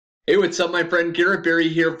Hey, what's up, my friend? Garrett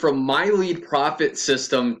here from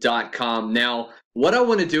myleadprofitsystem.com. Now, what I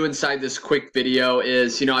want to do inside this quick video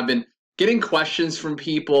is, I've been getting questions from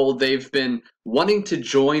people. They've been wanting to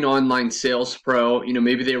join Online Sales Pro.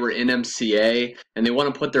 Maybe they were in MCA and they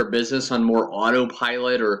want to put their business on more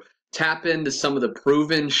autopilot or tap into some of the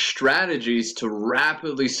proven strategies to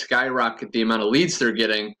rapidly skyrocket the amount of leads they're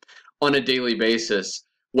getting on a daily basis.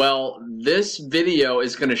 Well, this video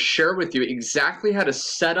is going to share with you exactly how to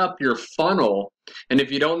set up your funnel. And if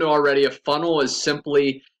you don't know already, a funnel is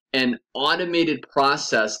simply an automated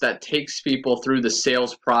process that takes people through the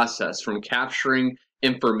sales process, from capturing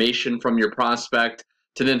information from your prospect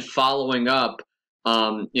to then following up,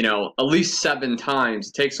 at least 7 times.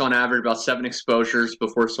 It takes on average about 7 exposures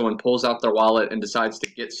before someone pulls out their wallet and decides to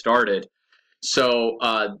get started. So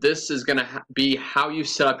this is going to be how you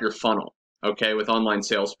set up your funnel. Okay, with Online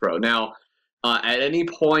Sales Pro. Now, at any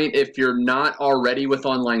point, if you're not already with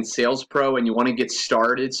Online Sales Pro and you want to get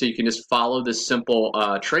started so you can just follow this simple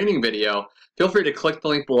training video, feel free to click the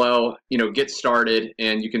link below, get started,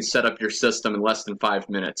 and you can set up your system in less than 5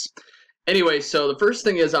 minutes. Anyway, so the first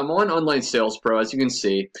thing is I'm on Online Sales Pro, as you can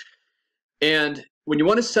see, and when you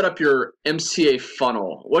want to set up your MCA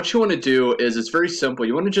funnel, what you want to do is it's very simple.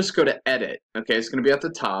 You want to just go to Edit. Okay, it's going to be at the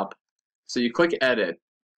top. So you click Edit.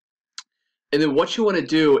 And then what you want to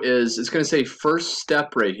do is, it's going to say first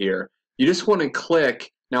step right here. You just want to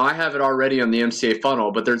click. Now I have it already on the MCA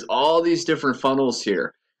funnel, but there's all these different funnels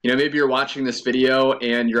here. Maybe you're watching this video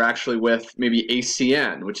and you're actually with maybe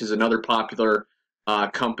ACN, which is another popular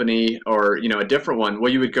company, or a different one.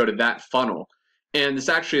 Well, you would go to that funnel. And this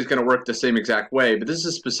actually is going to work the same exact way, but this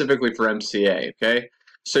is specifically for MCA, okay?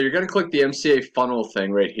 So you're going to click the MCA funnel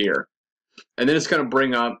thing right here. And then it's going to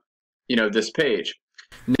bring up, this page.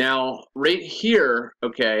 Now, right here,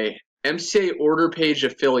 okay, MCA order page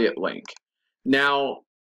affiliate link. Now,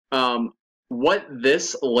 what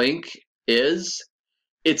this link is,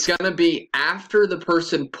 it's going to be after the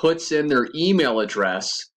person puts in their email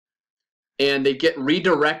address and they get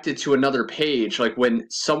redirected to another page. Like when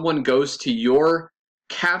someone goes to your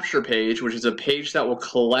capture page, which is a page that will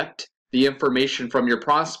collect the information from your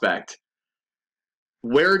prospect,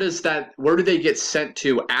 where do they get sent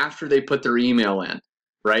to after they put their email in?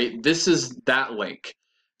 Right? This is that link.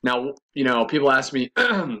 Now, people ask me,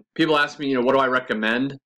 what do I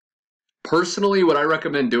recommend? Personally, what I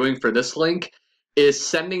recommend doing for this link is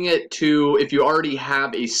sending it to, if you already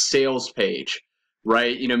have a sales page,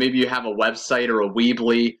 right? Maybe you have a website or a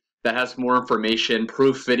Weebly that has more information,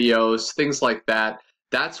 proof videos, things like that.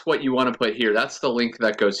 That's what you want to put here. That's the link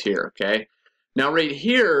that goes here, okay? Now, right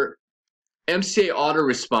here, MCA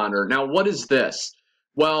autoresponder. Now, what is this?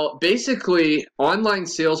 Well, basically, Online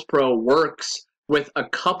Sales Pro works with a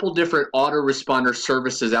couple different autoresponder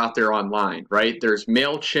services out there online, right? There's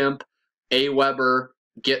MailChimp, Aweber,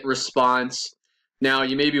 GetResponse. Now,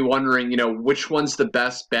 you may be wondering, which one's the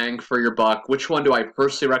best bang for your buck? Which one do I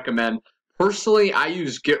personally recommend? Personally, I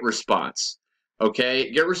use GetResponse,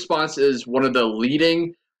 okay? GetResponse is one of the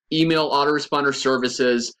leading email autoresponder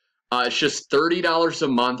services. It's just $30 a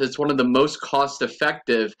month. It's one of the most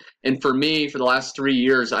cost-effective. And for me, for the last 3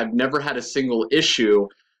 years, I've never had a single issue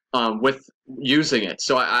with using it.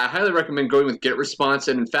 So I highly recommend going with GetResponse.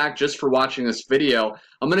 And in fact, just for watching this video,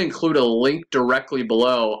 I'm going to include a link directly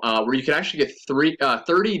below where you can actually get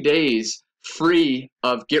 30 days free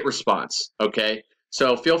of GetResponse. Okay,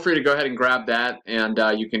 so feel free to go ahead and grab that, and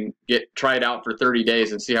you can try it out for 30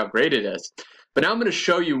 days and see how great it is. But now I'm going to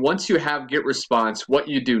show you, once you have GetResponse, what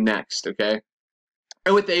you do next, okay?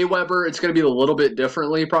 And with Aweber, it's going to be a little bit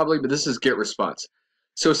differently probably, but this is GetResponse.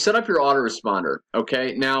 So set up your autoresponder,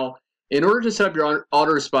 okay? Now, in order to set up your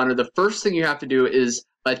autoresponder, the first thing you have to do is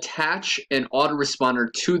attach an autoresponder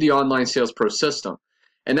to the Online Sales Pro system.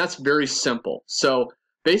 And that's very simple. So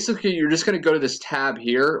basically, you're just going to go to this tab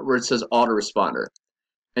here where it says autoresponder.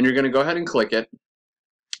 And you're going to go ahead and click it.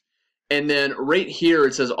 And then right here,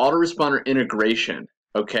 it says autoresponder integration,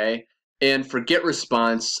 okay? And for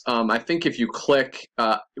GetResponse, I think if you click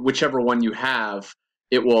whichever one you have,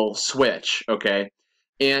 it will switch, okay?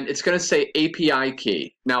 And it's going to say API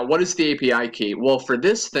key. Now, what is the API key? Well, for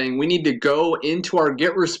this thing, we need to go into our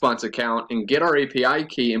GetResponse account and get our API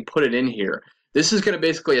key and put it in here. This is going to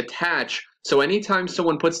basically attach, so anytime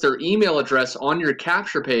someone puts their email address on your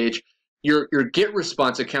capture page, your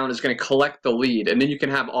GetResponse account is going to collect the lead, and then you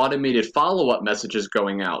can have automated follow-up messages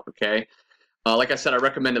going out, okay? Like I said, I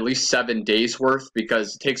recommend at least 7 days worth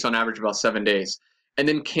because it takes on average about 7 days. And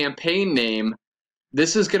then campaign name,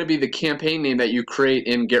 this is going to be the campaign name that you create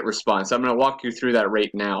in GetResponse. I'm going to walk you through that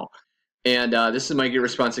right now. And this is my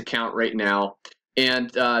GetResponse account right now.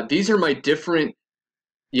 And these are my different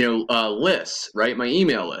lists, right? My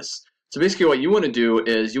email list. So basically what you want to do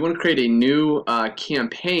is you want to create a new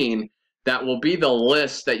campaign that will be the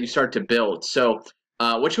list that you start to build. So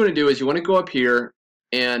what you want to do is you want to go up here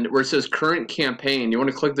and where it says current campaign, you want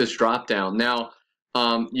to click this drop down. Now,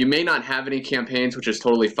 you may not have any campaigns, which is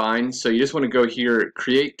totally fine. So you just want to go here,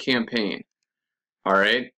 create campaign. All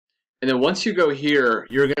right. And then once you go here,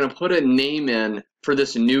 you're going to put a name in for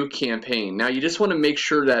this new campaign. Now, you just want to make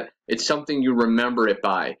sure that it's something you remember it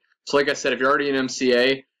by. So like I said, if you're already an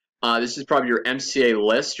MCA, this is probably your MCA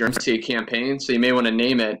list, your MCA campaign. So you may want to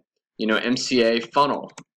name it, MCA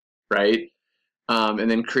funnel, right? And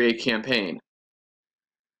then create campaign.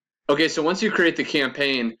 Okay, so once you create the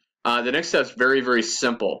campaign, the next step is very, very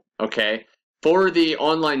simple, okay? For the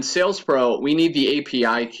Online Sales Pro, we need the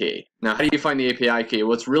API key. Now, how do you find the API key?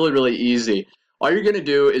 Well, it's really, really easy. All you're going to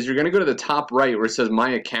do is you're going to go to the top right where it says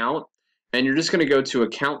My Account, and you're just going to go to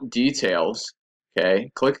Account Details,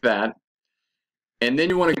 okay? Click that. And then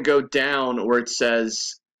you want to go down where it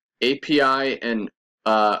says API and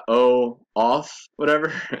auth,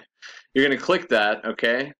 whatever. You're going to click that,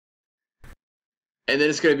 okay? And then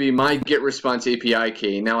it's going to be my GetResponse API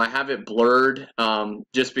key. Now I have it blurred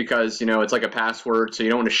just because it's like a password, so you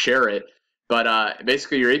don't want to share it. But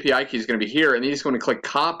basically your API key is going to be here, and then you just want to click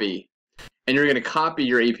copy, and you're going to copy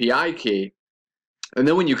your API key. And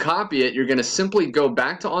then when you copy it, you're going to simply go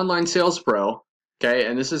back to Online Sales Pro, okay?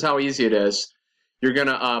 And this is how easy it is. You're going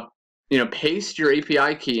to paste your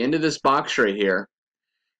API key into this box right here,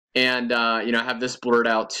 and I have this blurred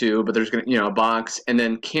out too. But there's going to a box, and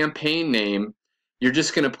then campaign name. You're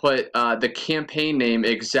just going to put the campaign name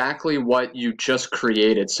exactly what you just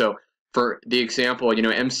created. So for the example,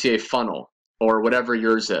 MCA funnel or whatever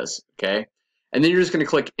yours is, okay? And then you're just going to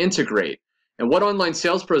click integrate. And what Online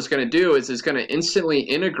Sales Pro is going to do is it's going to instantly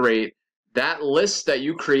integrate that list that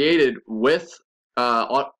you created with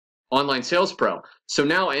Online Sales Pro. So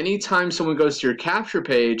now anytime someone goes to your capture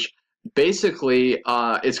page, basically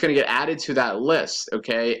it's going to get added to that list,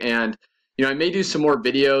 okay? And I may do some more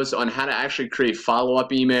videos on how to actually create follow-up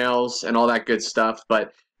emails and all that good stuff,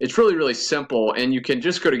 but it's really, really simple. And you can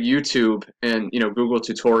just go to YouTube and, Google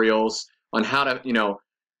tutorials on how to,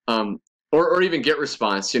 or even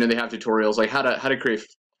GetResponse. They have tutorials like how to create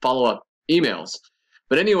follow-up emails.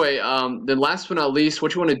 But anyway, then last but not least,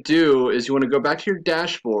 what you want to do is you want to go back to your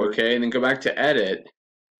dashboard, okay, and then go back to edit,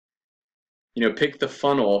 pick the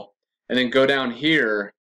funnel, and then go down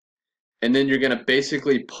here, and then you're going to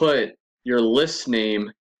basically put your list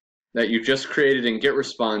name that you just created in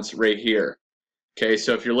GetResponse right here. Okay,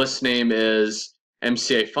 so if your list name is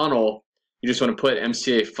MCA funnel, you just want to put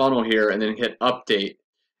MCA funnel here and then hit update.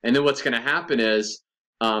 And then what's going to happen is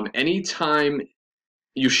anytime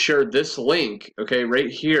you share this link, okay,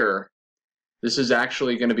 right here, this is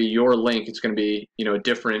actually going to be your link. It's going to be,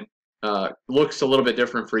 different, looks a little bit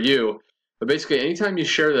different for you. But basically, anytime you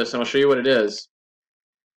share this, and I'll show you what it is.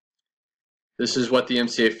 This is what the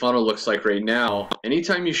MCA funnel looks like right now.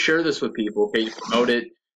 Anytime you share this with people, okay, you promote it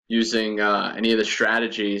using any of the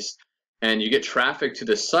strategies, and you get traffic to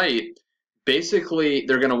the site, basically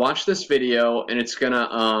they're going to watch this video, and it's going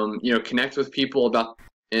to connect with people about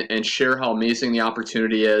and share how amazing the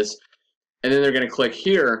opportunity is, and then they're going to click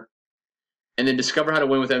here, and then discover how to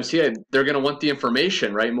win with MCA. They're going to want the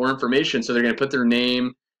information, right? More information, so they're going to put their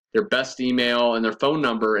name, their best email, and their phone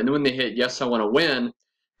number, and then when they hit yes, I want to win.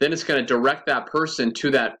 Then it's going to direct that person to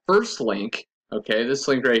that first link, okay, this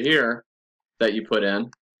link right here that you put in.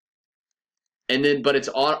 And then, but it's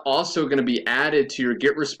also going to be added to your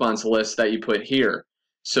GetResponse list that you put here.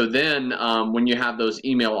 So then when you have those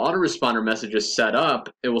email autoresponder messages set up,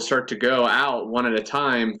 it will start to go out one at a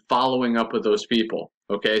time, following up with those people,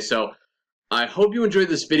 okay? So I hope you enjoyed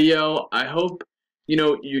this video. I hope,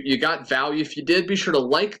 you got value. If you did, be sure to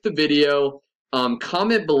like the video,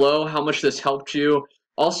 comment below how much this helped you.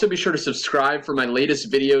 Also, be sure to subscribe for my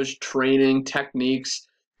latest videos, training, techniques.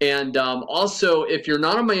 And also, if you're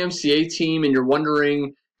not on my MCA team and you're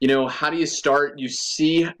wondering, how do you start? You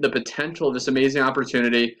see the potential of this amazing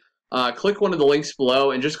opportunity. Click one of the links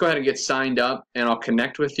below and just go ahead and get signed up, and I'll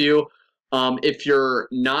connect with you. If you're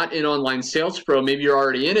not in Online Sales Pro, maybe you're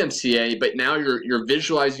already in MCA, but now you're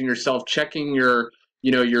visualizing yourself, checking your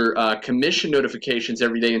commission notifications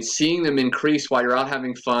every day and seeing them increase while you're out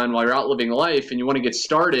having fun, while you're out living life, and you want to get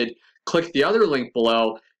started, click the other link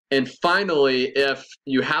below. And finally, if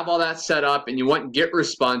you have all that set up and you want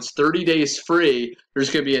GetResponse 30 days free, there's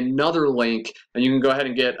going to be another link, and you can go ahead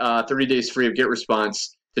and get 30 days free of GetResponse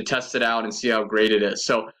to test it out and see how great it is.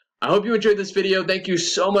 So I hope you enjoyed this video. Thank you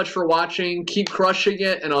so much for watching. Keep crushing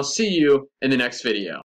it, and I'll see you in the next video.